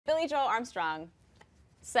Billie Joe Armstrong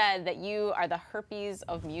said that you are the herpes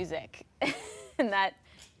of music, and that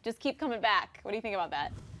just keep coming back. What do you think about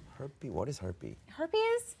that? Herpes? What is herpes?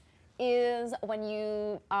 Herpes is when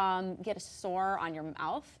you get a sore on your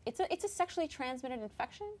mouth. It's a sexually transmitted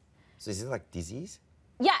infection. So is it like disease?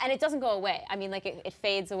 Yeah, and it doesn't go away. I mean, like it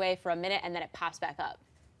fades away for a minute and then it pops back up,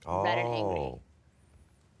 red and angry.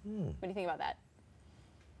 What do you think about that?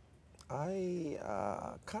 I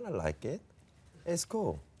kind of like it. It's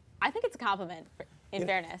cool. I think it's a compliment, in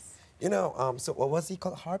fairness. You know, so what was he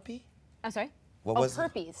called? Harpy? I'm sorry? What was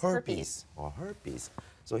herpes. Herpes. Or herpes.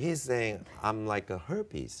 So he's saying, I'm like a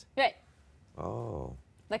herpes. Right. Oh.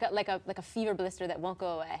 Like a fever blister that won't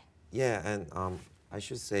go away. Yeah, and I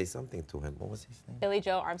should say something to him. What was his name? Billie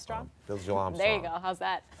Joe Armstrong? Billie Joe Armstrong. There you go. How's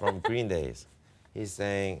that? From Green Days. He's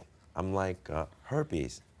saying, I'm like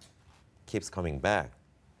herpes. Keeps coming back.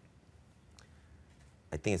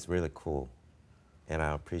 I think it's really cool, and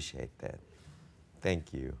I appreciate that.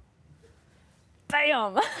 Thank you.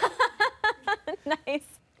 Bam!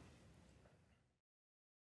 Nice.